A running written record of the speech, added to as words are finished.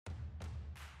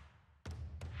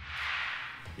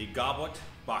the Goblet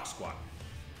Box Squat.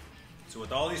 So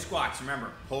with all these squats,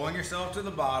 remember, pulling yourself to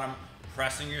the bottom,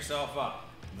 pressing yourself up.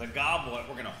 The goblet,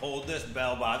 we're gonna hold this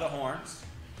bell by the horns,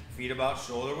 feet about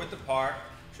shoulder width apart.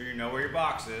 Sure you know where your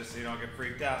box is so you don't get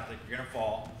freaked out, think you're gonna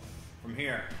fall. From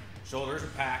here, shoulders are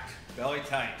packed, belly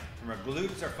tight. Remember,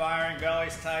 glutes are firing,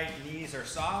 belly's tight, knees are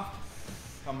soft.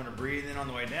 I'm gonna breathe in on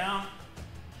the way down.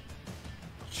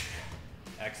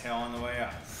 Exhale on the way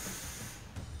up.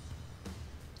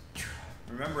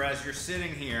 Remember, as you're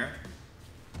sitting here,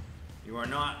 you are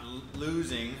not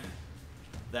losing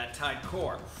that tight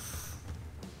core.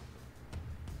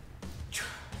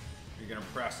 You're gonna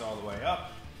press all the way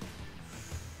up.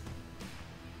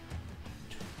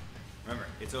 Remember,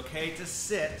 it's okay to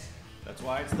sit. That's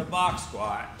why it's the box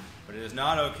squat, but it is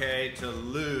not okay to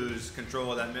lose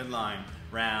control of that midline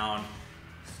round,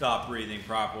 stop breathing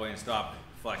properly, and stop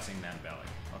flexing that belly.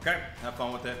 Okay, have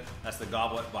fun with it. That's the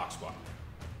Goblet Box Squat.